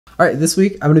Alright, this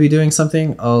week I'm going to be doing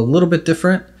something a little bit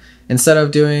different. Instead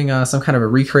of doing some kind of a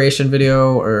recreation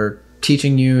video or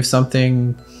teaching you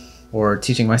something or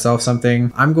teaching myself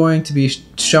something, I'm going to be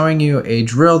showing you a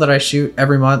drill that I shoot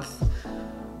every month.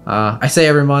 I say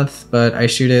every month, but I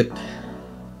shoot it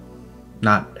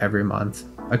not every month,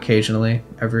 occasionally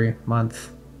every month.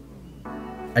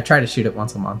 I try to shoot it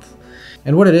once a month.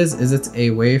 And what it is it's a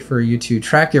way for you to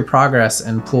track your progress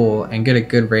in pool and get a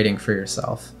good rating for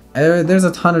yourself. There's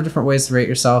a ton of different ways to rate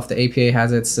yourself. The APA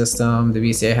has its system, the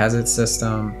BCA has its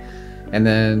system,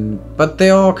 but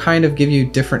they all kind of give you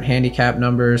different handicap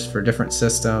numbers for different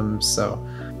systems. So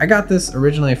I got this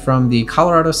originally from the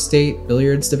Colorado State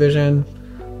Billiards Division,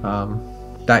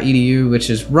 .edu, which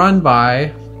is run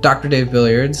by Dr. Dave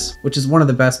Billiards, which is one of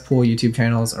the best pool YouTube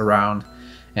channels around,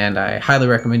 and I highly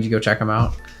recommend you go check him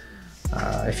out.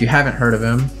 If you haven't heard of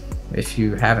him,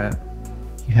 you haven't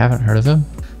heard of him?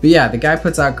 But yeah, the guy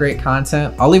puts out great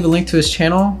content. I'll leave a link to his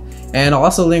channel, and I'll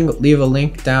also leave a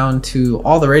link down to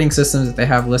all the rating systems that they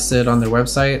have listed on their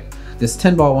website. This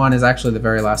 10-ball one is actually the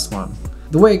very last one.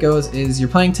 The way it goes is you're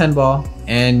playing 10-ball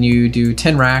and you do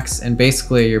 10 racks, and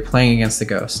basically you're playing against the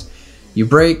ghost. You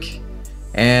break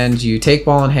and you take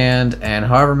ball in hand, and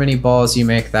however many balls you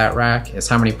make that rack is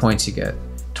how many points you get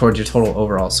towards your total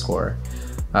overall score.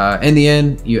 In the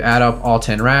end, you add up all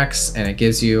 10 racks and it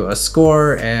gives you a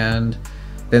score, and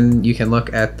then you can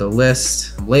look at the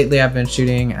list. Lately I've been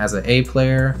shooting as an A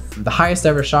player. The highest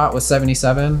ever shot was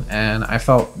 77 and I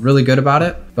felt really good about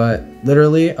it, but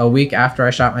literally a week after I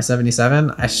shot my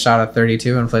 77, I shot a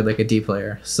 32 and played like a D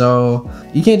player. So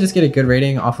you can't just get a good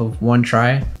rating off of one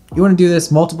try. You want to do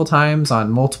this multiple times on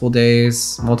multiple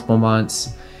days, multiple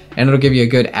months, and it'll give you a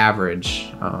good average.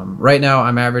 Right now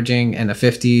I'm averaging in the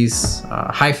 50s,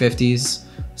 high 50s,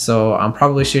 so I'm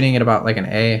probably shooting at about like an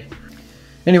A.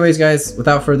 Anyways guys,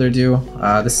 without further ado,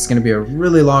 this is going to be a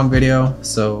really long video,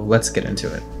 so let's get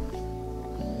into it.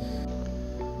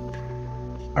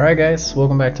 Alright guys,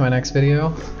 welcome back to my next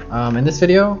video. In this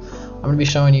video, I'm going to be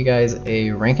showing you guys a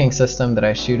ranking system that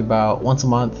I shoot about once a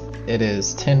month. It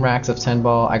is 10 racks of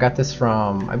 10-ball. I got this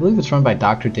from, I believe it's run by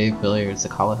Dr. Dave Billiards, the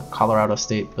Colorado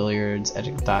State Billiards,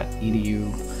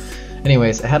 .edu.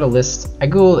 Anyways, I had a list. I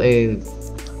googled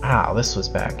this was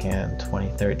back in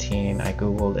 2013. I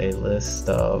googled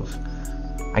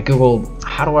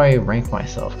how do I rank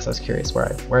myself, because I was curious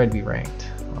where I'd be ranked.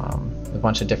 A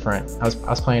bunch of different, I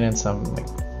was playing in some like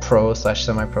pro /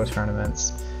 semi-pro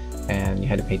tournaments, and you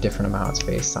had to pay different amounts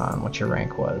based on what your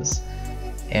rank was.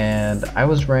 And I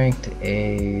was ranked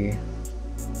I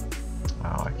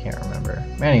can't remember.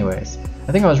 Anyways,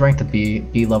 I think I was ranked a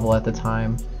B level at the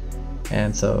time,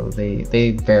 and so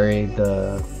they varied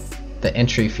the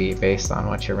entry fee based on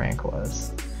what your rank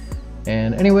was.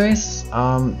 And anyways,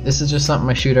 this is just something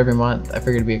I shoot every month. I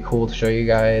figured it'd be cool to show you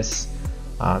guys.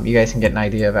 You guys can get an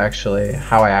idea of actually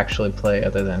how I actually play,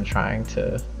 other than trying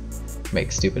to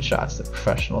make stupid shots that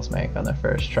professionals make on their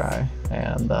first try.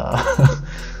 And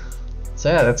so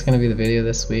yeah, that's gonna be the video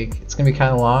this week. It's gonna be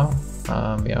kind of long.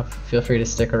 You know, feel free to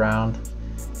stick around.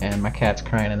 And my cat's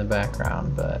crying in the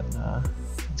background, but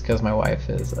it's because my wife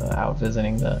is out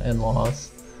visiting the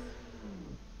in-laws.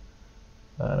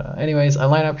 But anyways, I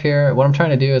line up here. What I'm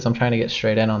trying to do is I'm trying to get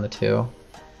straight in on the 2.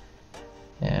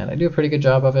 And I do a pretty good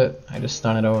job of it. I just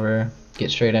stun it over,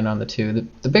 get straight in on the 2.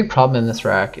 The big problem in this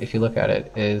rack, if you look at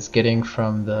it, is getting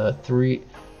from the 3,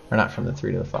 or not from the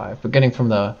 3 to the 5, but getting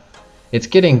from it's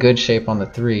getting good shape on the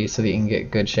 3 so that you can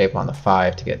get good shape on the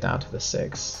 5 to get down to the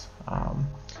 6.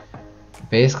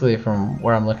 Basically, from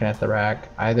where I'm looking at the rack,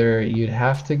 either you'd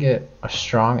have to get a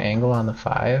strong angle on the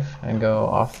 5 and go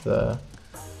off the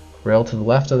rail to the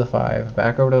left of the 5,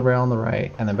 back over to the rail on the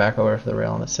right, and then back over to the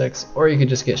rail on the 6, or you could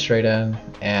just get straight in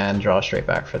and draw straight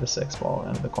back for the 6 ball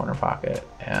into the corner pocket,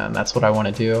 and that's what I want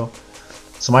to do.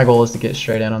 So my goal is to get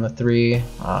straight in on the 3,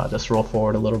 just roll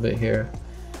forward a little bit here,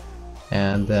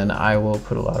 and then I will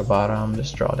put a lot of bottom,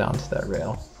 just draw down to that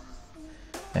rail,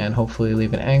 and hopefully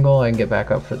leave an angle and get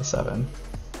back up for the 7.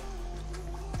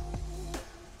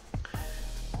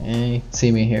 And you can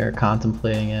see me here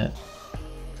contemplating it.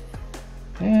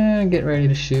 And get ready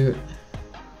to shoot,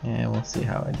 and we'll see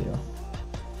how I do.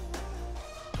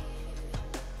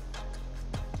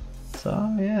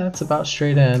 So yeah, that's about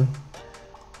straight in.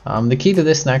 The key to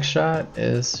this next shot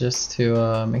is just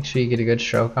to make sure you get a good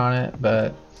stroke on it,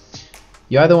 but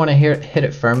you either want to hit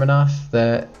it firm enough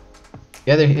that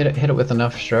you either hit it with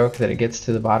enough stroke that it gets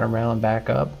to the bottom rail and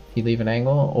back up, you leave an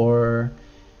angle, or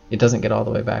it doesn't get all the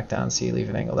way back down, so you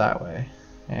leave an angle that way.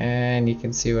 And you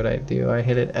can see what I do. I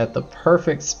hit it at the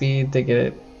perfect speed to get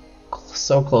it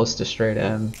so close to straight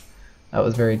in That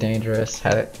was very dangerous.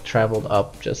 Had it traveled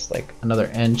up just like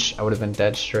another inch, I would have been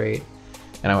dead straight,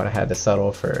 and I would have had to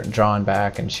settle for drawing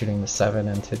back and shooting the 7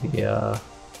 into the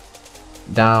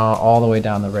down all the way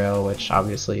down the rail, which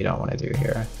obviously you don't want to do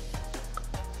here.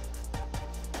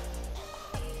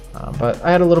 But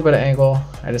I had a little bit of angle.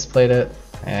 I just played it,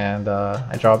 and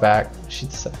I draw back,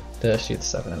 shoot the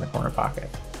 7 in the corner pocket.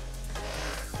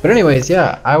 But anyways,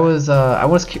 yeah, I was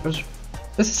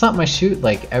this is something I shoot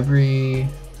like every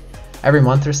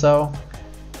month or so,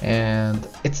 and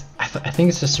I think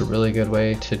it's just a really good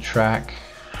way to track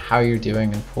how you're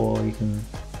doing in pool.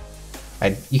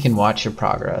 You can watch your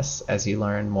progress as you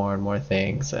learn more and more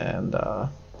things, and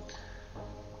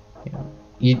you know,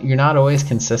 you're not always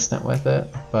consistent with it,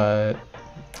 but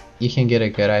you can get a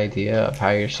good idea of how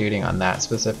you're shooting on that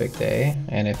specific day.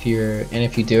 And if you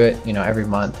do it, you know, every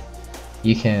month,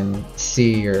 you can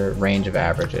see your range of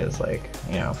averages. Like,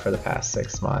 you know, for the past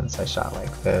 6 months I shot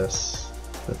like this,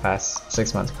 for the past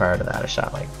 6 months prior to that I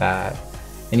shot like that,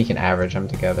 and you can average them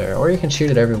together. Or you can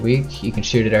shoot it every week, you can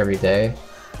shoot it every day.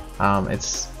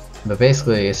 But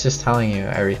basically it's just telling you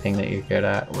everything that you're good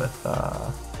at with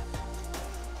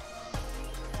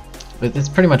it's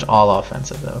pretty much all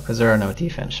offensive though, because there are no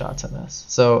defense shots in this.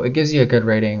 So it gives you a good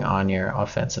rating on your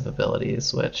offensive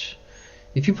abilities, which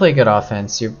if you play good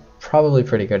offense, you're probably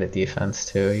pretty good at defense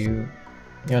too.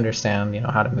 You understand, you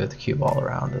know, how to move the cue ball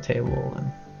around the table,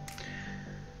 and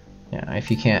yeah,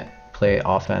 if you can't play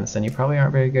offense, then you probably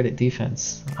aren't very good at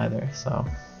defense either. So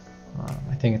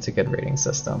I think it's a good rating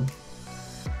system.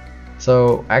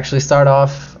 So actually start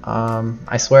off,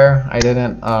 I swear I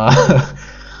didn't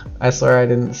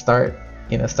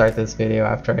start this video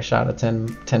after I shot a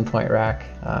 10 point rack.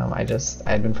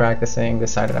 I'd been practicing,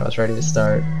 decided I was ready to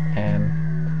start,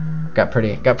 and got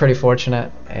pretty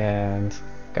fortunate and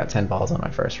got 10 balls on my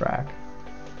first rack.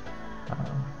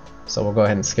 So we'll go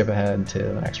ahead and skip ahead to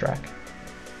the next rack.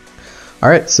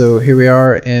 Alright, so here we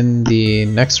are in the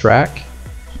next rack,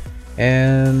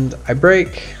 and I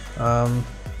break.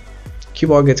 Cue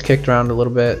ball gets kicked around a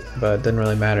little bit, but it doesn't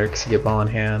really matter because you get ball in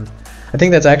hand. I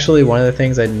think that's actually one of the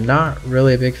things I'm not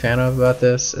really a big fan of about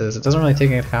this, is it doesn't really take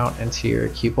into account into your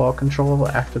cue ball control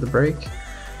after the break,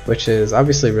 which is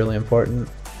obviously really important.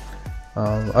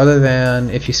 Other than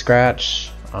if you scratch,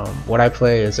 what I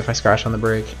play is if I scratch on the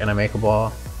break and I make a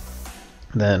ball,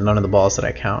 then none of the balls that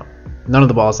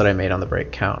I made on the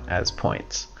break count as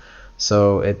points.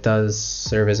 So it does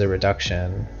serve as a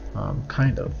reduction,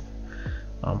 kind of.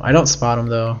 I don't spot them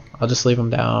though, I'll just leave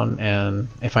them down, and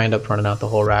if I end up running out the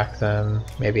whole rack, then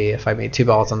maybe if I made 2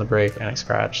 balls on the break and I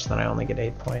scratched, then I only get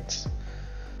 8 points.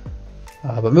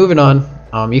 But moving on,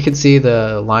 you can see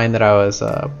the line that I was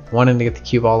wanting to get the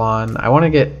cue ball on. I want to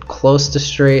get close to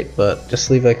straight, but just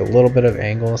leave like a little bit of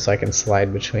angle so I can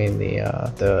slide between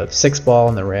the 6 ball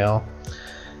and the rail,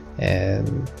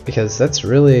 and because that's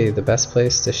really the best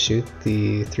place to shoot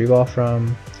the 3 ball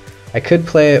from. I could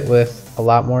play it with a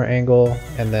lot more angle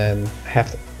and then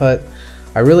but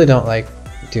I really don't like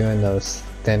doing those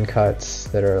thin cuts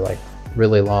that are like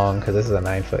really long, because this is a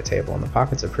 9-foot table and the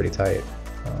pockets are pretty tight.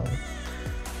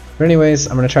 But anyways,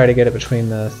 I'm going to try to get it between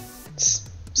the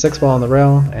 6 ball and the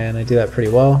rail, and I do that pretty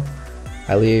well.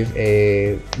 I leave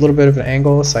a little bit of an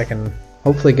angle so I can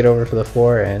hopefully get over for the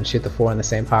 4 and shoot the 4 in the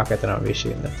same pocket that I'll be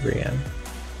shooting the 3 in.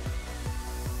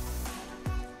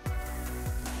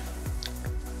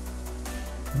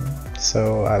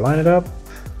 So I line it up,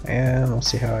 and we'll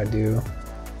see how I do.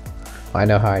 Well, I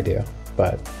know how I do,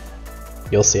 but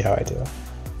you'll see how I do.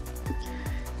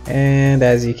 And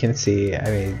as you can see, I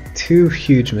made 2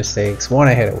 huge mistakes. One,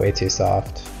 I hit it way too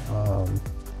soft.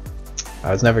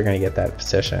 I was never going to get that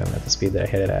position at the speed that I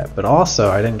hit it at, but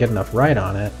also I didn't get enough right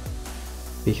on it,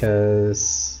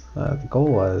 because the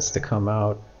goal was to come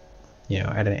out, you know,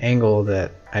 at an angle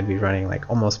that I'd be running like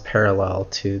almost parallel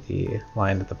to the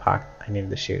line that the pocket I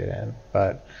needed to shoot it in.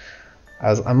 But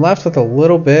I'm left with a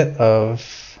little bit of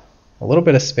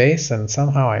space, and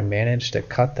somehow I managed to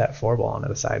cut that 4 ball into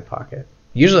the side pocket.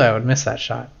 Usually I would miss that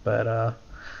shot, but I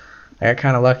got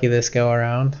kind of lucky this go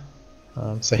around.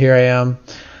 So here I am.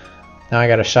 Now I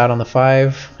got a shot on the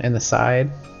 5 in the side.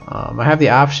 I have the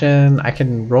option, I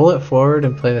can roll it forward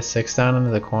and play the 6 down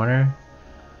into the corner,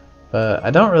 but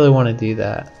I don't really want to do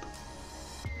that.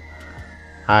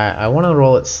 I want to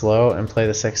roll it slow and play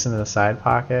the 6 into the side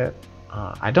pocket.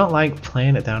 I don't like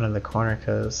playing it down in the corner,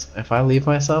 because if I leave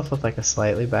myself with like a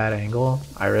slightly bad angle,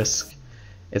 I risk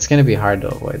it's going to be hard to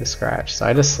avoid the scratch. So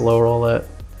I just slow roll it.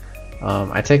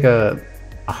 I take a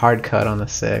hard cut on the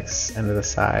 6 into the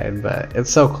side, but it's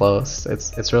so close,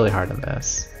 it's really hard to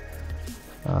miss.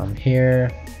 Here,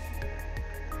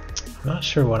 I'm not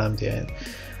sure what I'm doing.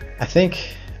 I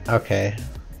think Okay,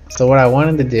 so what I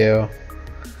wanted to do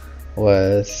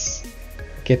was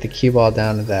get the cue ball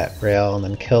down to that rail and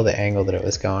then kill the angle that it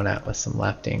was going at with some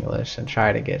left English and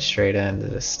try to get straight in to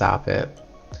just stop it.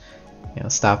 You know,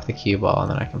 stop the cue ball,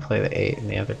 and then I can play the 8 in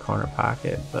the other corner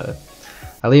pocket. But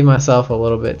I leave myself a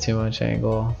little bit too much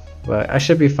angle. But I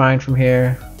should be fine from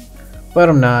here. But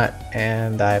I'm not,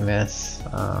 and I miss.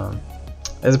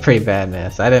 It was a pretty bad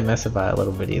miss. I didn't miss it by a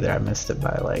little bit either. I missed it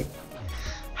by like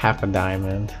half a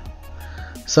diamond.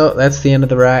 So that's the end of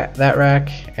that rack,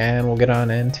 and we'll get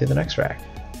on into the next rack.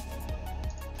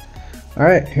 All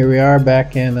right, here we are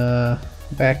back in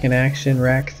action,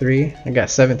 rack 3. I got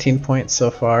 17 points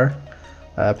so far.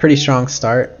 Pretty strong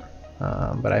start,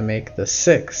 but I make the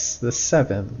 6, the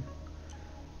 7,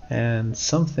 and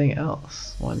something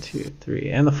else. 1, 2,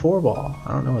 3, and the 4 ball.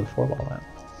 I don't know where the 4 ball went.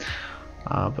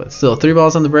 But still, 3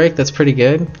 balls on the break, that's pretty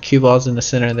good. Cue ball's in the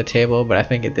center of the table, but I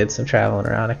think it did some traveling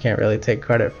around. I can't really take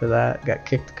credit for that. Got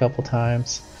kicked a couple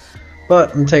times.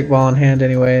 But I'm gonna take ball in hand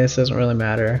anyways, doesn't really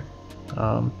matter.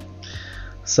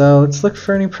 So let's look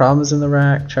for any problems in the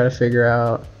rack, try to figure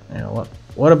out, you know,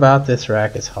 what about this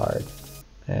rack is hard.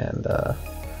 And the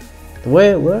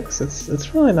way it looks,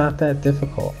 it's really not that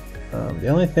difficult. The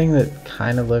only thing that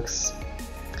kind of looks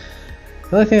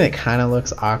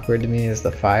awkward to me is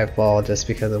the 5 ball, just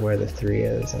because of where the 3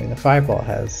 is. I mean, the 5 ball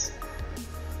has,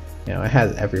 you know, it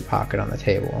has every pocket on the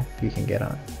table you can get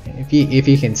on. If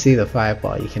you can see the 5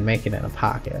 ball, you can make it in a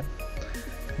pocket.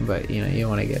 But you know, you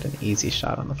want to get an easy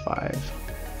shot on the 5.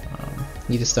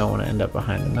 You just don't want to end up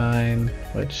behind the 9,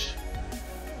 which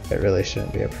it really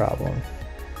shouldn't be a problem.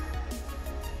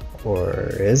 Or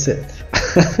is it?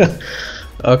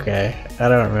 Okay, I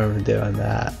don't remember doing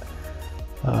that.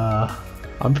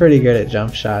 I'm pretty good at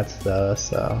jump shots though,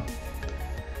 so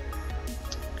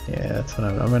yeah, that's what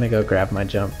I'm gonna go grab my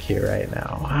jump cue right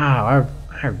now. Wow,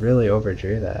 I really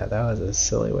overdrew that. That was a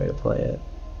silly way to play it.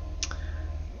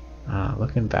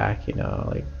 Looking back, you know,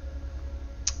 like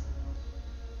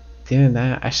doing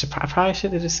that, I probably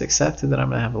should have just accepted that I'm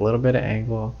gonna have a little bit of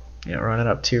angle. You know, run it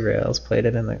up 2 rails, played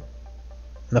it in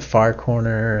the far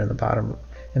corner, in the bottom,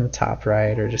 in the top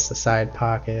right, or just the side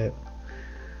pocket.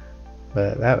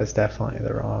 But that was definitely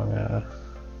the wrong.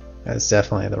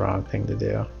 Thing to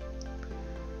do.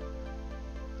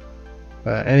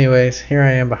 But anyways, here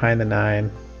I am behind the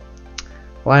 9,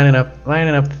 lining up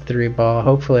the 3 ball.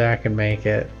 Hopefully I can make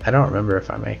it. I don't remember if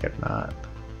I make it or not.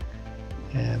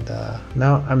 And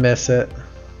no, I miss it.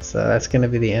 So that's going to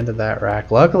be the end of that rack.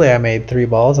 Luckily I made 3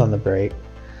 balls on the break.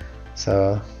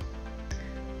 So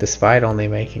despite only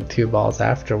making 2 balls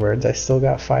afterwards, I still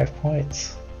got 5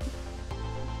 points.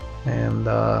 And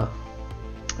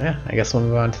yeah, I guess we'll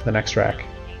move on to the next rack.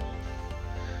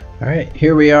 Alright,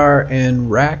 here we are in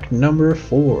rack number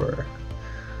 4.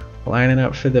 Lining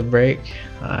up for the break.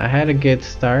 I had a good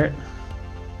start.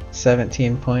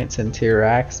 17 points in 2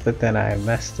 racks, but then I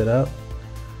messed it up.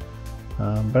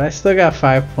 But I still got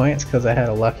 5 points because I had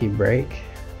a lucky break.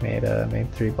 Made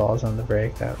 3 balls on the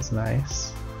break. That was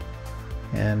nice.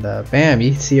 And bam,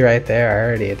 you see right there, I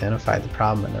already identified the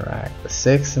problem in the rack. The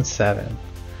 6 and 7.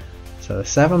 So the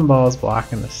 7 ball is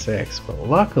blocking the 6, but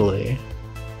luckily,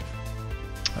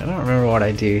 I don't remember what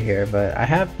I do here, but I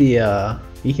have the,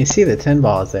 you can see the 10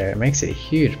 balls there. It makes it a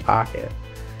huge pocket.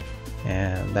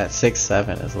 And that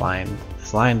 6-7 is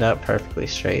lined up perfectly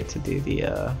straight to do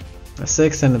the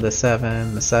 6 into the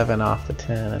 7, the 7 off the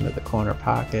 10 into the corner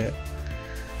pocket.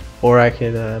 Or I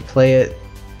could play it,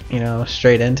 you know,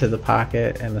 straight into the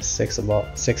pocket, and the 6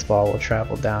 ball will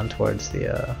travel down towards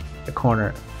the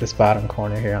corner, this bottom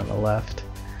corner here on the left,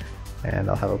 and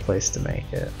I'll have a place to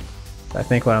make it. So I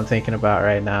think what I'm thinking about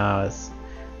right now is,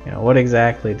 you know, what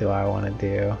exactly do I want to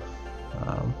do?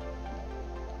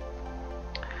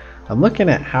 I'm looking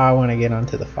at how I want to get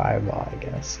onto the 5 ball, I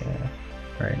guess, yeah,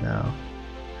 right now.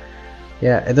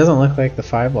 Yeah, it doesn't look like the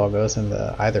 5 ball goes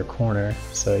into either corner,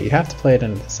 so you have to play it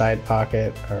into the side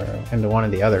pocket or into one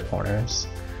of the other corners.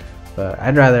 But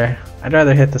I'd rather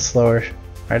hit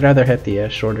the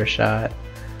shorter shot,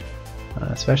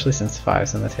 especially since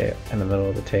 5's in the middle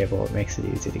of the table. It makes it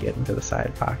easy to get into the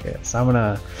side pocket. So I'm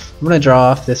gonna draw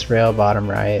off this rail bottom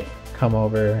right, come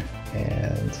over,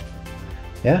 and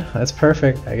yeah, that's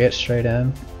perfect. I get straight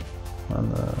in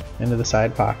into the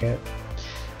side pocket.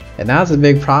 And now it's a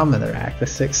big problem in the rack, the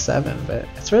 6-7, but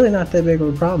it's really not that big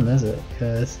of a problem, is it?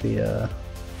 Because the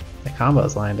combo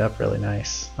is lined up really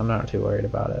nice. I'm not too worried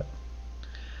about it.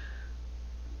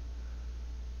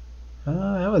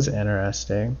 That was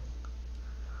interesting.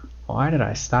 Why did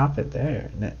I stop it there?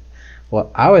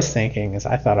 What I was thinking is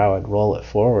I thought I would roll it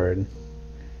forward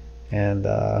and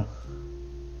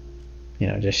you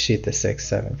know, just shoot the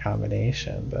 6-7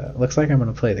 combination. But it looks like I'm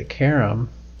going to play the carom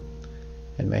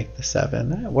and make the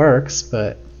 7. That works,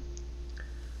 but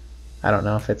I don't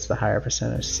know if it's the higher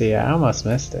percentage. See, I almost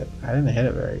missed it. I didn't hit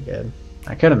it very good.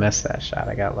 I could have missed that shot.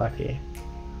 I got lucky.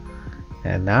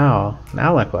 And now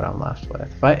look what I'm left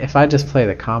with. If I just play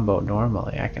the combo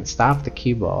normally, I can stop the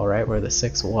cue ball right where the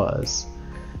 6 was,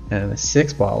 and the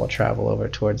 6 ball will travel over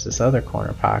towards this other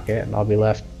corner pocket, and I'll be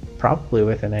left probably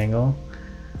with an angle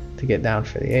to get down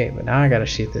for the 8. But now I got to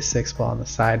shoot the 6 ball in the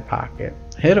side pocket,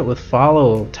 hit it with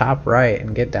follow top right,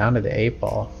 and get down to the 8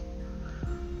 ball.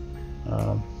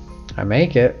 I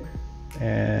make it,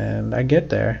 and I get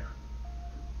there.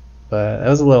 But it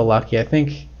was a little lucky.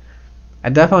 I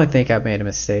definitely think I made a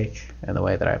mistake in the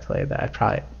way that I played that.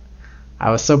 I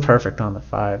was so perfect on the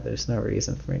 5. There's no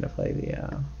reason for me to play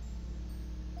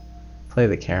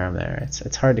the carom there.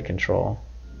 It's hard to control.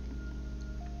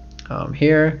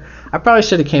 Here, I probably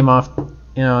should have came off.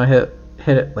 You know, I hit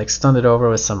it, like stunned it over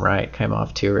with some right. Came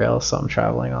off 2 rails, so I'm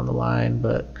traveling on the line.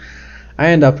 But I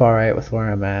end up all right with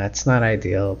where I'm at. It's not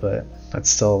ideal, but it's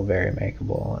still very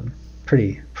makeable and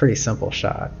pretty simple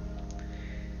shot.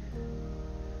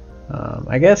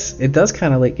 I guess it does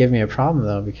kind of like give me a problem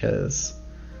though, because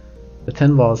the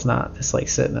 10 ball is not just like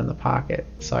sitting in the pocket,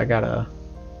 so I gotta,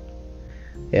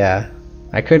 yeah,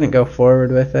 I couldn't go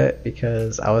forward with it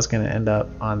because I was gonna end up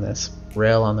on this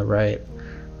rail on the right.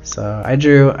 So I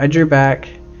drew back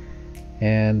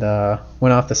and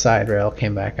went off the side rail,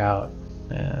 came back out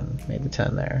and made the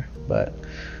 10 there. But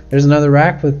there's another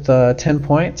rack with 10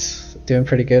 points, doing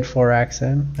pretty good, 4 racks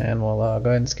in, and we'll go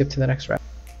ahead and skip to the next rack.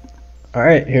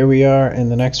 Alright, here we are in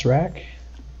the next rack.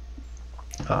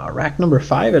 Rack number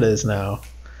 5 it is now.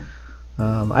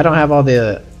 I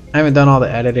haven't done all the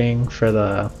editing for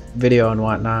the video and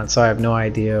whatnot, so I have no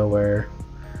idea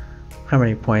how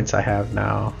many points I have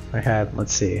now.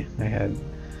 Let's see, I had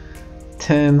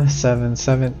 10, 7,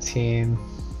 17.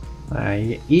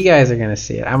 You guys are gonna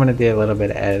see it. I'm gonna do a little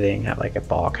bit of editing, have like a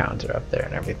ball counter up there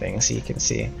and everything, so you can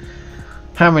see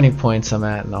how many points I'm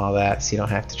at and all that, so you don't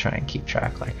have to try and keep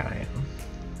track like I am.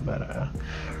 But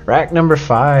rack number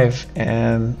 5,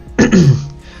 and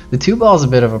the 2 ball is a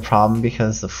bit of a problem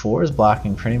because the 4 is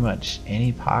blocking pretty much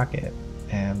any pocket,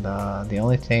 and the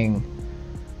only thing,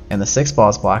 and the 6 ball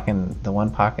is blocking the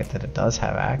one pocket that it does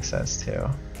have access to,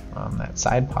 that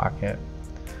side pocket.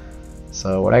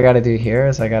 So what I got to do here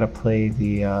is I got to play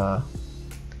the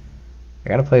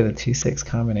 2-6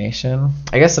 combination.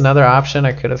 I guess another option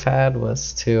I could have had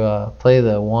was to play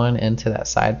the 1 into that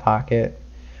side pocket,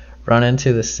 run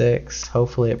into the 6,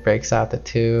 hopefully it breaks out the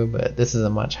 2, but this is a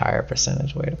much higher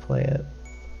percentage way to play it.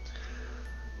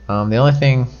 The only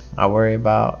thing I worry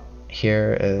about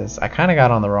here is I kind of got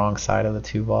on the wrong side of the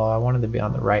 2 ball. I wanted to be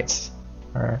on the right,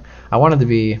 or I wanted to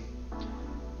be,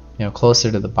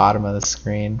 closer to the bottom of the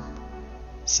screen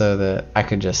so that I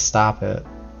could just stop it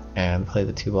and play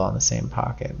the 2 ball in the same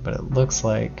pocket. But it looks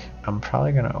like I'm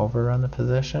probably going to overrun the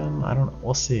position.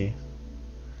 We'll see.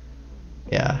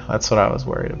 Yeah, that's what I was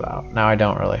worried about. Now I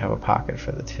don't really have a pocket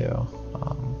for the 2.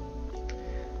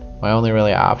 My only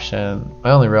real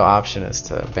option is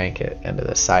to bank it into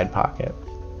the side pocket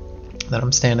that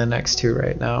I'm standing next to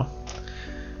right now.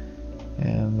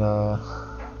 And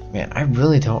man, I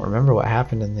really don't remember what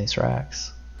happened in these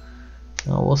racks.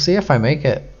 We'll see if I make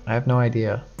it. I have no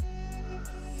idea.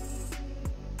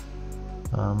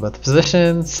 But the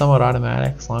position's somewhat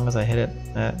automatic as long as I hit it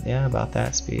at, about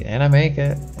that speed. And I make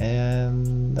it,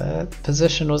 and that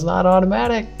position was not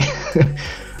automatic.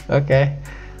 Okay,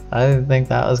 I didn't think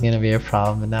that was going to be a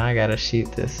problem, but now I gotta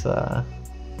shoot this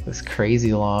this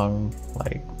crazy long,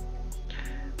 like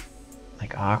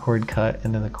awkward cut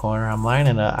into the corner. I'm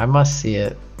lining up. I must see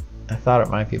it. I thought it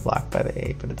might be blocked by the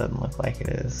 8, but it doesn't look like it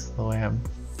is the way I'm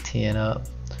teeing up.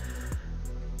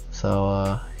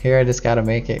 So here I just got to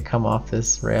make it come off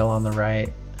this rail on the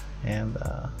right and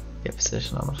get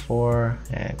position on the 4.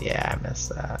 And yeah, I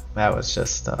missed that. That was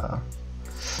just I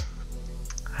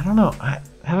don't know.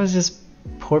 That was just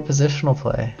poor positional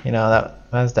play.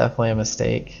 That was definitely a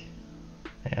mistake.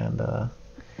 And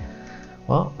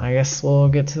well, I guess we'll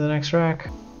get to the next rack.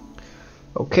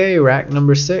 Okay, rack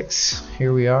number 6.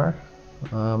 Here we are.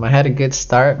 I had a good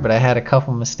start, but I had a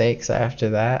couple mistakes after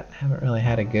that. I haven't really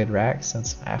had a good rack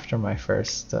since after my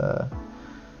first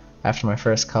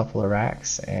couple of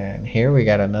racks. And here we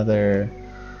got another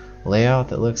layout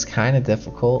that looks kind of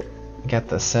difficult. Got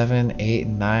the 7, 8,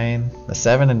 and 9. The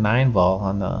 7 and 9 ball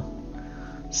on the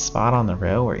spot on the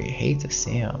rail where you hate to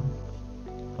see them.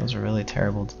 Those are really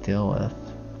terrible to deal with.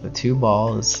 The 2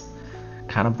 ball is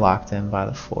kind of blocked in by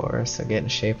the 4, so getting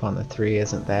shape on the 3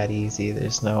 isn't that easy.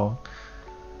 There's no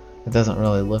it doesn't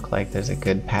really look like there's a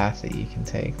good path that you can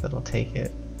take that'll take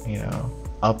it, you know,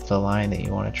 up the line that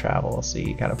you want to travel. So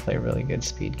you gotta play really good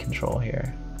speed control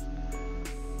here.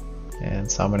 And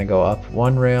so I'm gonna go up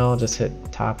one rail, just hit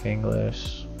top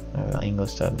English.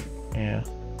 English doesn't, yeah.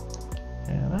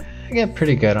 And I get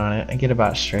pretty good on it. I get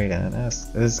about straight in.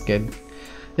 This is good.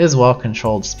 It is well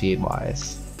controlled speed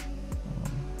wise.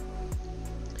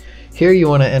 Here you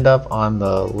want to end up on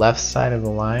the left side of the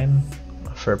line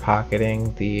for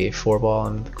pocketing the 4 ball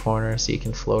in the corner, so you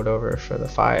can float over for the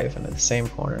 5 into the same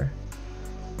corner.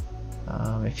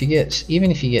 Even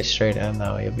if you get straight in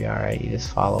though, you'll be alright. You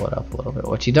just follow it up a little bit.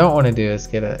 What you don't want to do is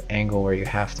get an angle where you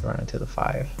have to run into the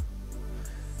 5.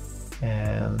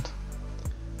 And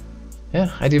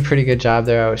yeah, I do a pretty good job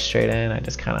there. I was straight in. I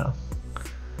just kind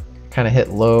of hit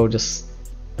low just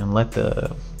and let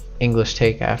the English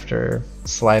take after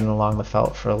sliding along the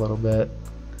felt for a little bit,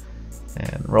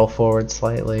 and roll forward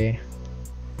slightly.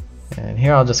 And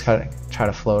here I'll just kind of try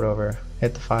to float over,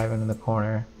 hit the 5 into the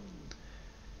corner,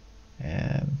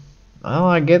 and well,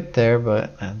 I get there,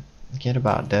 but I get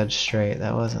about dead straight.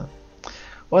 That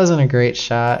wasn't a great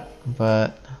shot,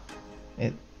 but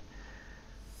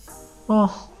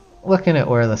well, looking at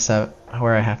where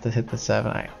I have to hit the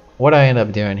 7, what I end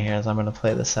up doing here is I'm going to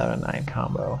play the 7-9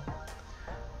 combo,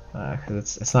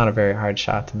 because it's not a very hard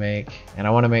shot to make, and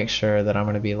I want to make sure that I'm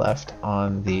going to be left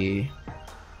on the,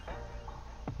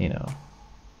 you know,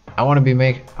 I want to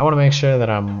make sure that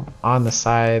I'm on the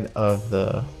side of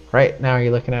the, right now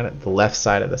you're looking at it, the left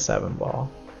side of the 7 ball.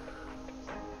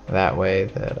 That way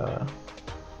that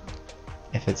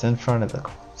if it's in front of the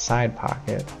side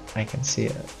pocket, I can see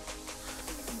it.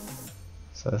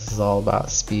 So this is all about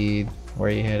speed,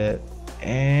 where you hit it,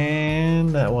 and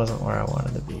that wasn't where I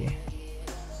wanted to be.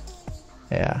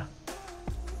 Yeah.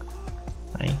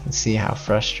 Now you can see how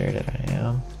frustrated I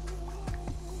am.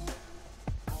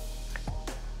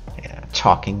 Yeah,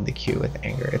 chalking the cue with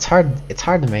anger. It's hard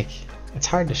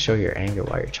to show your anger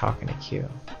while you're chalking a cue.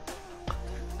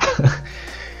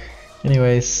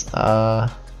 Anyways, I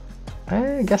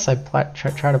guess I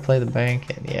try to play the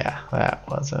bank, and yeah, that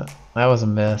was a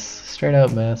miss, straight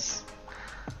up miss.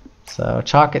 So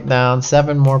chalk it down,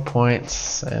 7 more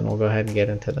points, and we'll go ahead and get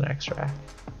into the next rack.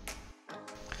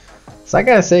 So I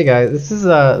gotta say, guys, this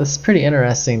is pretty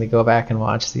interesting to go back and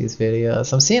watch these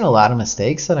videos. I'm seeing a lot of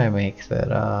mistakes that I make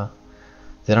that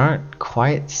aren't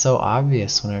quite so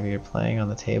obvious whenever you're playing on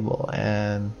the table,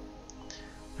 and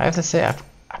I have to say I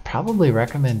probably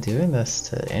recommend doing this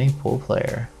to any pool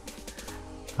player.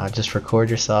 Just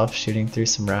record yourself shooting through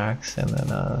some racks, and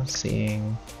then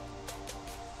seeing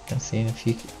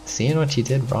what you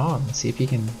did wrong. See if you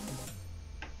can.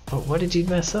 What did you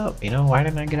mess up? You know, why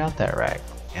didn't I get out that rack?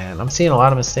 And I'm seeing a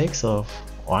lot of mistakes of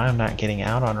why I'm not getting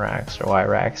out on racks, or why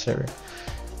racks are,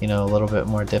 you know, a little bit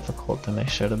more difficult than they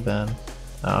should have been.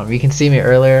 You can see me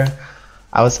earlier.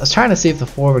 I was trying to see if the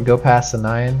 4 would go past the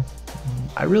 9.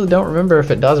 I really don't remember if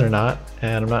it does or not,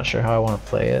 and I'm not sure how I want to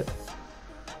play it.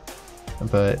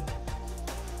 But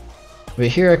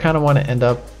here I kind of want to end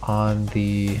up on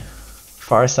the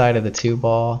far side of the 2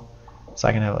 ball, so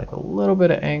I can have like a little bit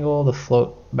of angle to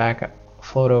float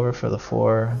over for the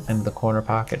 4 into the corner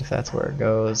pocket if that's where it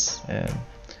goes. And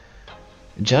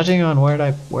judging on where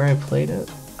I played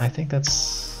it, I think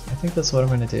that's what I'm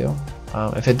gonna do.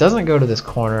 If it doesn't go to this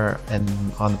corner and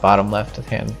on the bottom left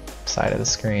hand side of the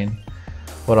screen,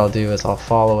 what I'll do is I'll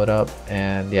follow it up,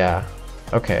 and yeah,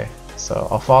 okay. So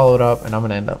I'll follow it up, and I'm going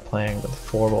to end up playing with the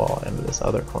 4 ball into this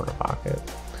other corner pocket.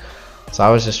 So I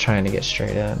was just trying to get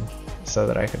straight in so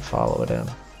that I could follow it in.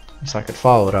 So I could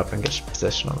follow it up and get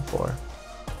position on the 4.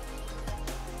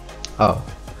 Oh.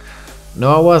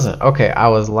 No, I wasn't. Okay, I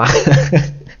was lying.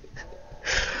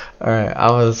 Alright,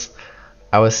 I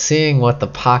was seeing what the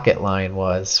pocket line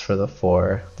was for the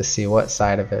 4 to see what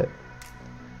side of it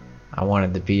I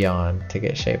wanted to be on to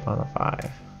get shape on the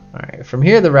 5. Alright, from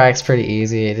here the rack's pretty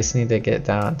easy. I just need to get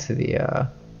down to the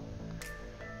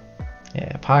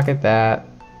yeah, pocket that,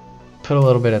 put a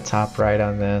little bit of top right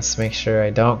on this, make sure I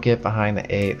don't get behind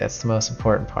the 8. That's the most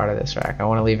important part of this rack. I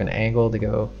want to leave an angle to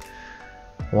go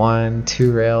 1,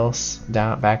 2 rails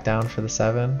down, back down for the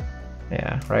 7.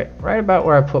 Yeah, right about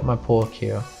where I put my pool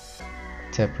cue.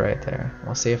 Tip right there.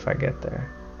 We'll see if I get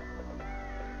there.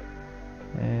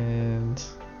 And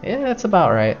yeah, that's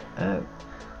about right.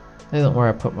 Isn't where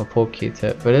I put my pool cue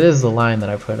tip, but it is the line that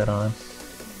I put it on.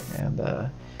 And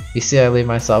you see I leave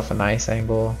myself a nice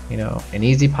angle, you know, an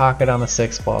easy pocket on the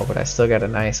 6 ball, but I still got a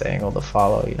nice angle to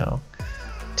follow, you know,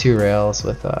 2 rails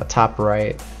with top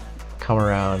right, come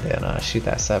around and shoot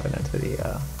that 7 into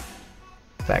the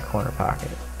that corner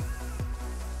pocket.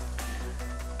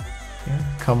 Yeah,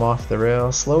 come off the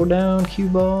rail. Slow down, cue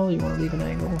ball. You want to leave an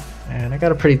angle? And I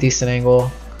got a pretty decent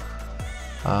angle.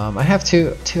 I have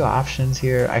two options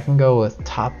here. I can go with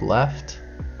top left.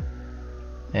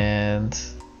 And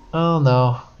oh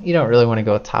no, you don't really want to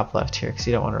go with top left here because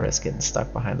you don't want to risk getting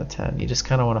stuck behind the 10. You just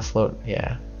kind of want to float.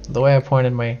 Yeah, the way I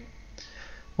pointed my,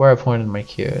 where I pointed my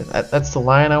cue. That's the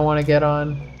line I want to get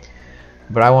on.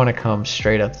 But I want to come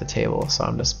straight up the table, so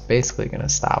I'm just basically gonna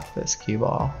stop this cue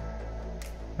ball.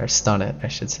 Or stun it, I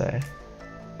should say.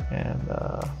 And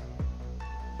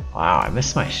wow, I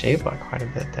missed my shape by quite a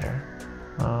bit there.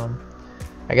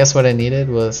 I guess what I needed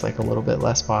was like a little bit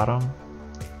less bottom.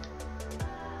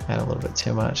 I had a little bit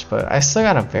too much, but I still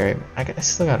got a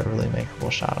really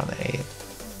makeable shot on the 8.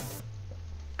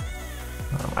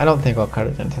 I don't think I'll cut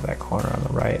it into that corner on the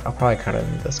right. I'll probably cut it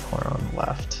into this corner on the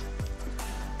left.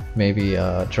 Maybe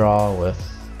draw with,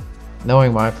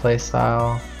 knowing my play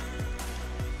style.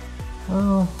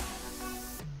 Well,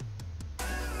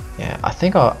 yeah, I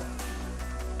think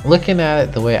looking at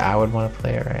it the way I would want to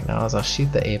play it right now is I'll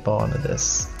shoot the 8 ball into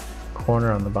this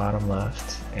corner on the bottom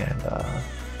left, and am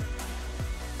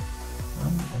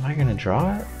I gonna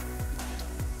draw it?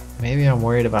 Maybe I'm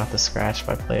worried about the scratch if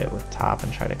I play it with top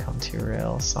and try to come 2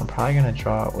 rails, so I'm probably gonna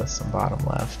draw it with some bottom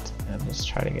left and just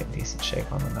try to get decent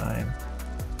shape on the 9.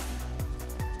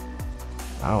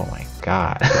 Oh my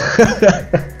god.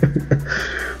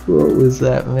 What was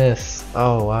that miss?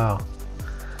 Oh wow.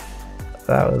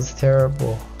 That was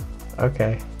terrible.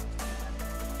 Okay.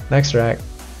 Next rack.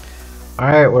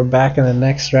 Alright, we're back in the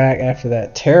next rack after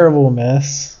that terrible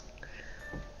miss.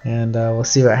 And we'll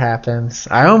see what happens.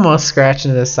 I almost scratched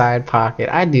into the side pocket.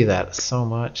 I do that so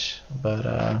much. But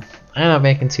I ended up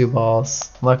making 2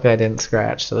 balls. Luckily I didn't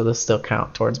scratch, so it'll still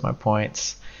count towards my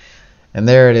points. And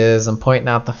there it is. I'm pointing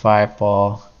out the 5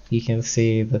 ball. You can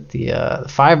see that the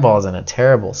 5 ball is in a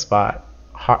terrible spot.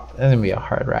 It's going to be a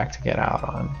hard rack to get out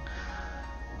on.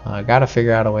 Got to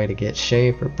figure out a way to get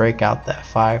shape or break out that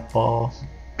 5 ball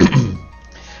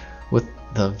with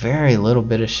the very little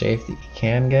bit of shape that you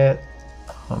can get.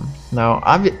 Now,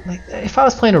 if I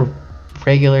was playing a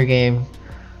regular game,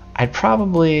 I'd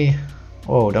probably...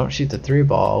 Whoa, don't shoot the 3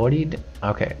 ball. What do you do?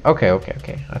 Okay.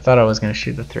 I thought I was going to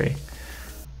shoot the 3.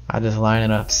 I just line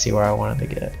it up to see where I wanted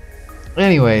to get.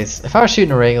 Anyways, if I was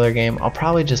shooting a regular game, I'll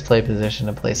probably just play position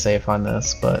and play safe on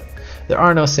this, but there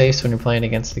are no safes when you're playing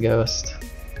against the Ghost.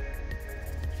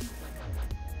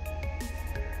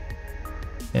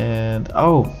 And,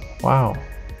 oh, wow,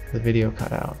 the video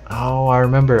cut out. Oh, I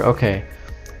remember, okay.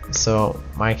 So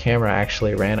my camera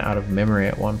actually ran out of memory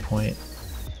at one point,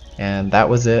 and that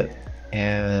was it.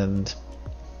 And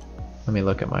let me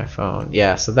look at my phone.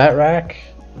 Yeah, so that rack,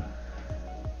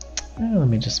 let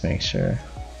me just make sure.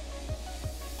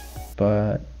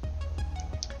 But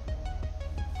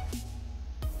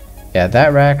yeah,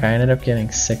 that rack I ended up getting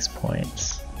 6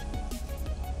 points.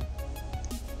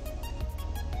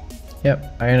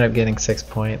 Yep, I ended up getting 6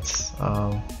 points.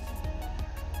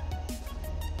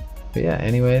 But yeah,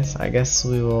 anyways, I guess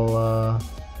we will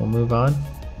we'll move on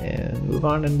and move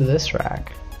on into this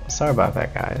rack. Sorry about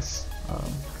that, guys.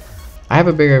 I have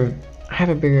a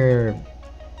bigger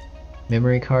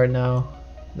memory card now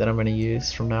that I'm gonna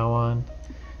use from now on.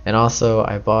 And also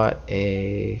I bought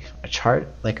a chart,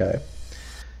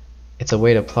 it's a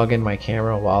way to plug in my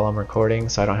camera while I'm recording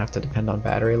so I don't have to depend on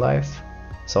battery life.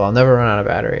 So I'll never run out of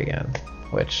battery again,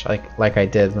 which like I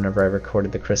did whenever I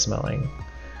recorded the Chris Melling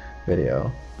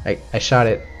video. I shot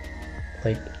it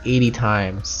like 80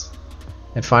 times,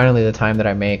 and finally the time that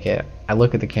I make it, I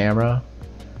look at the camera,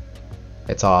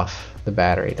 it's off, the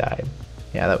battery died.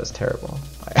 Yeah, that was terrible.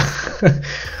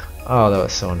 Oh, that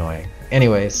was so annoying.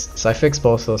 Anyways, so I fixed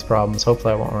both of those problems.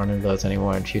 Hopefully I won't run into those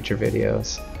anymore in future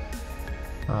videos.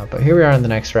 But here we are in the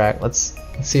next rack. Let's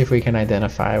see if we can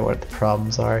identify what the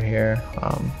problems are here.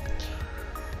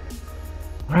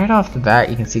 Right off the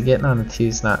bat, you can see getting on the 2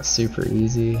 is not super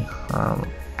easy.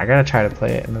 I gotta try to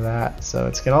play it into that. So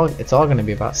it's all gonna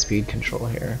be about speed control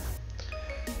here.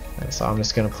 And so I'm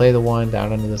just gonna play the 1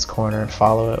 down into this corner,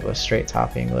 follow it with straight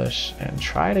top English, and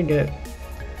try to get,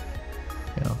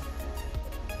 you know.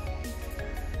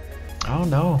 Oh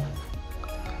no,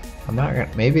 I'm not gonna,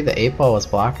 maybe the 8 ball was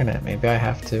blocking it. Maybe I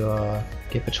have to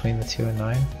get between the 2 and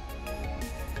 9.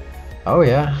 Oh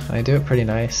yeah, I do it pretty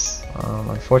nice.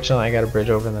 Unfortunately I got a bridge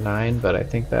over the 9, but I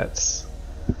think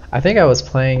I was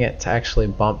playing it to actually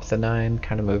bump the 9,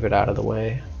 kind of move it out of the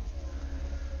way.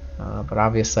 But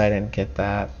obviously I didn't get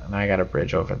that, and I got a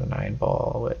bridge over the 9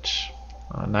 ball, which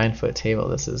on a 9-foot table,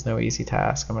 this is no easy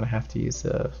task. I'm gonna have to use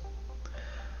the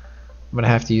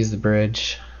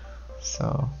bridge.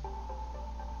 So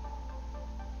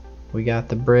we got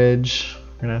the bridge.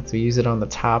 gonna have to use it on the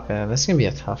top end. This is gonna be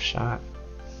a tough shot.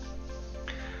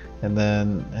 And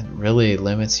then it really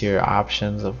limits your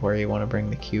options of where you want to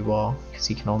bring the cue ball, because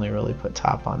you can only really put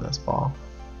top on this ball.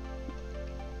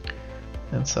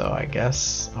 And so I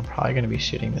guess I'm probably going to be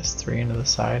shooting this 3 into the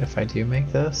side if I do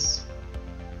make this.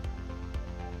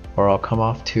 Or I'll come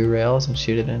off 2 rails and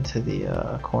shoot it into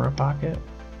the corner pocket.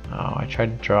 Oh, I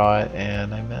tried to draw it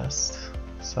and I missed.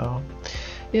 So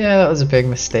yeah, that was a big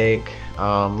mistake.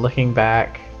 Looking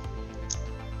back,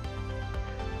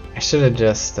 I should have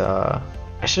just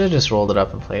rolled it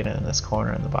up and played it in this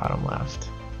corner in the bottom left.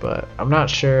 But I'm not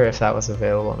sure if that was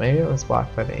available. Maybe it was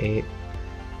blocked by the 8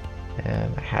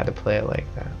 and I had to play it like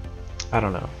that. I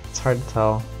don't know. It's hard to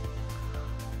tell.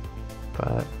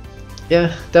 But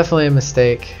yeah, definitely a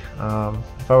mistake.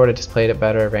 If I would have just played it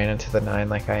better, ran into the 9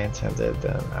 like I intended,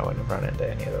 then I wouldn't have run into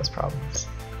any of those problems.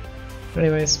 But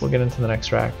anyways, we'll get into the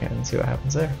next rack and see what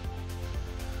happens there.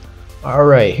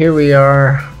 Alright, here we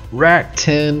are. Rack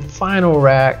 10, final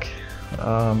rack.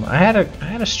 I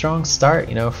had a strong start,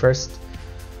 you know, first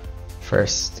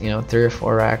 3 or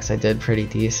 4 racks I did pretty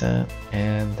decent,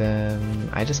 and then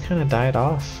I just kind of died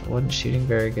off. I wasn't shooting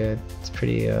very good. It's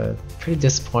pretty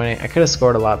disappointing. I could have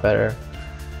scored a lot better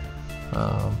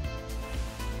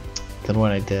than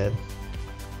what I did,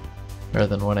 or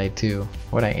than what I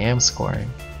am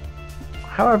scoring.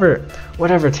 However,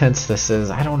 whatever tense this is,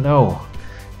 I don't know.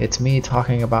 It's me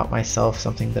talking about myself,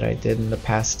 something that I did in the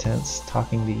past tense,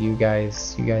 talking to you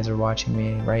guys. You guys are watching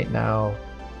me right now.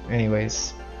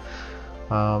 Anyways,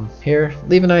 here,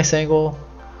 leave a nice angle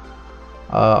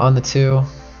on the 2.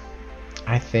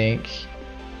 I think,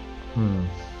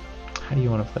 how do you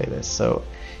want to play this? So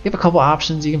you have a couple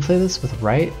options. You can play this with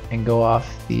right and go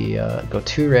off the, go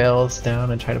 2 rails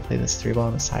down and try to play this 3 ball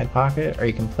in the side pocket, or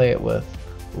you can play it with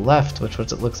left, which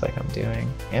it looks like I'm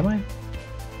doing. Am I?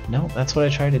 No, that's what I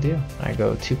try to do. I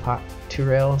go 2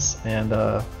 rails and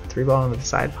 3 ball into the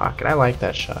side pocket. I like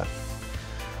that shot.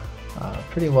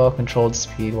 Pretty well controlled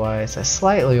speed wise. I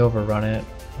slightly overrun it,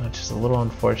 which is a little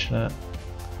unfortunate.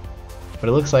 But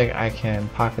it looks like I can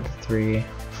pocket the 3,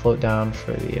 float down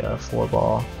for the 4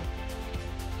 ball.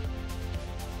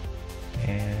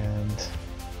 And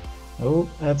oh,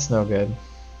 that's no good.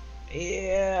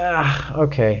 Yeah,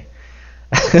 okay.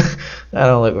 I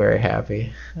don't look very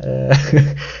happy.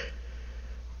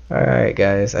 Alright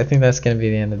guys, I think that's going to be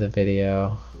the end of the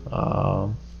video.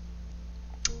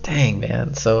 Dang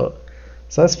man, so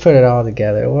let's put it all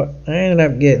together. I ended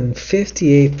up getting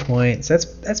 58 points.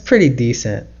 That's pretty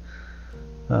decent.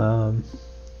 You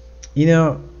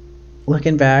know,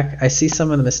 looking back, I see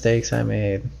some of the mistakes I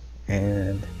made,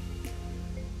 and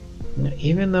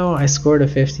even though I scored a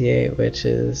 58, which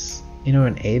is, you know,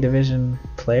 an A division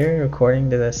player according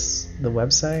to the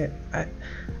website,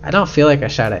 I don't feel like I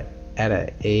shot at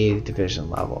an A division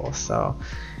level. So,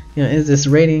 you know, is this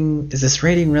rating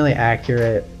really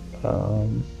accurate?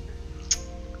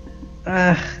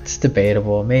 It's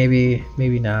debatable. Maybe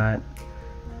not.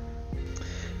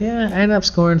 Yeah, I ended up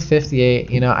scoring 58.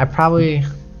 You know, I probably,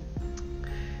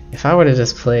 if I would have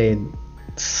just played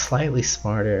slightly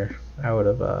smarter, I would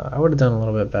have done a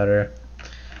little bit better.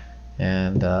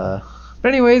 And but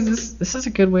anyways, this is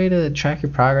a good way to track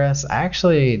your progress. I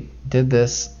actually did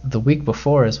this the week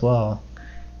before as well,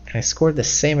 and I scored the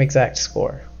same exact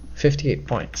score, 58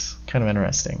 points. Kind of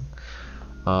interesting.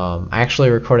 I actually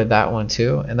recorded that one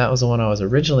too, and that was the one I was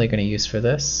originally going to use for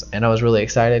this, and I was really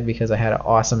excited because I had an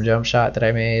awesome jump shot that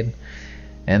I made,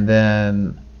 and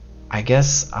then I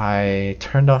guess I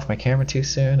turned off my camera too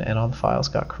soon and all the files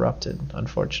got corrupted,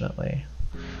 unfortunately.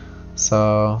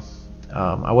 So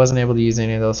I wasn't able to use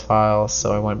any of those files,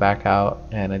 so I went back out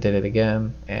and I did it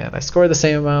again, and I scored the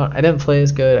same amount. I didn't play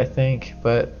as good, I think,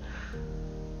 but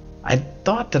I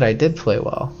thought that I did play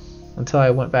well until I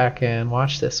went back and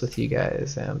watched this with you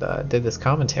guys and did this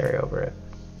commentary over it.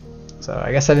 So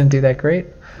I guess I didn't do that great,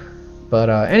 but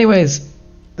anyways,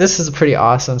 this is a pretty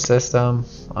awesome system.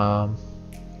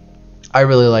 I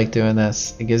really like doing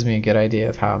this. It gives me a good idea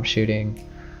of how I'm shooting.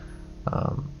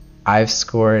 I've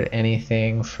scored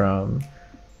anything from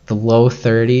the low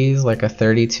 30s, like a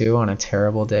 32 on a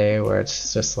terrible day where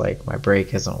it's just like my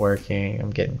brake isn't working, I'm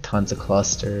getting tons of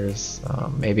clusters,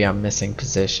 maybe I'm missing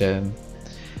position.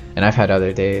 And I've had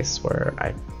other days where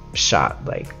I shot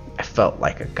like, I felt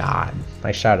like a god.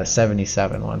 I shot a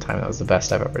 77 one time. That was the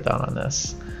best I've ever done on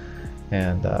this.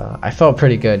 And I felt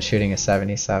pretty good shooting a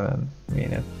 77. I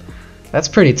mean, that's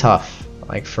pretty tough,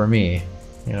 like for me.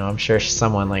 You know, I'm sure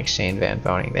someone like Shane Van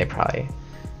Boning, they'll probably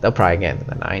get into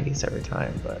the 90s every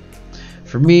time. But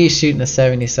for me, shooting a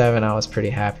 77, I was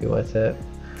pretty happy with it.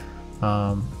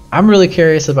 I'm really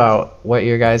curious about what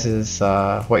your guys's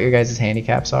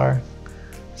handicaps are.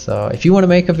 So if you want to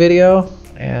make a video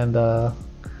and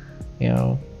you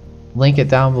know, link it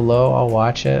down below, I'll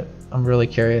watch it. I'm really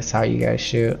curious how you guys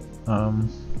shoot.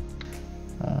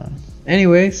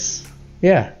 Anyways,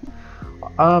 yeah.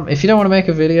 If you don't want to make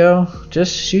a video,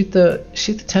 just shoot the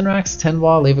 10 racks 10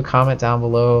 ball. Leave a comment down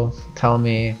below telling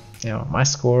me, you know, my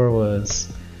score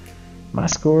was,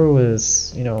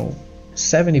 you know,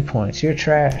 70 points. You're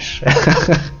trash.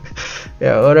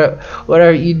 Yeah,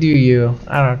 whatever you do, you.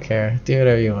 I don't care. Do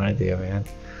whatever you want to do,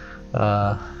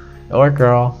 man. Or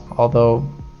girl. Although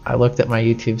I looked at my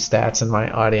YouTube stats and my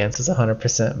audience is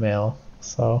 100% male.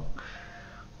 So,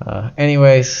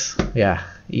 anyways, yeah.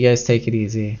 You guys take it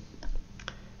easy,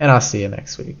 and I'll see you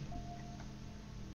next week.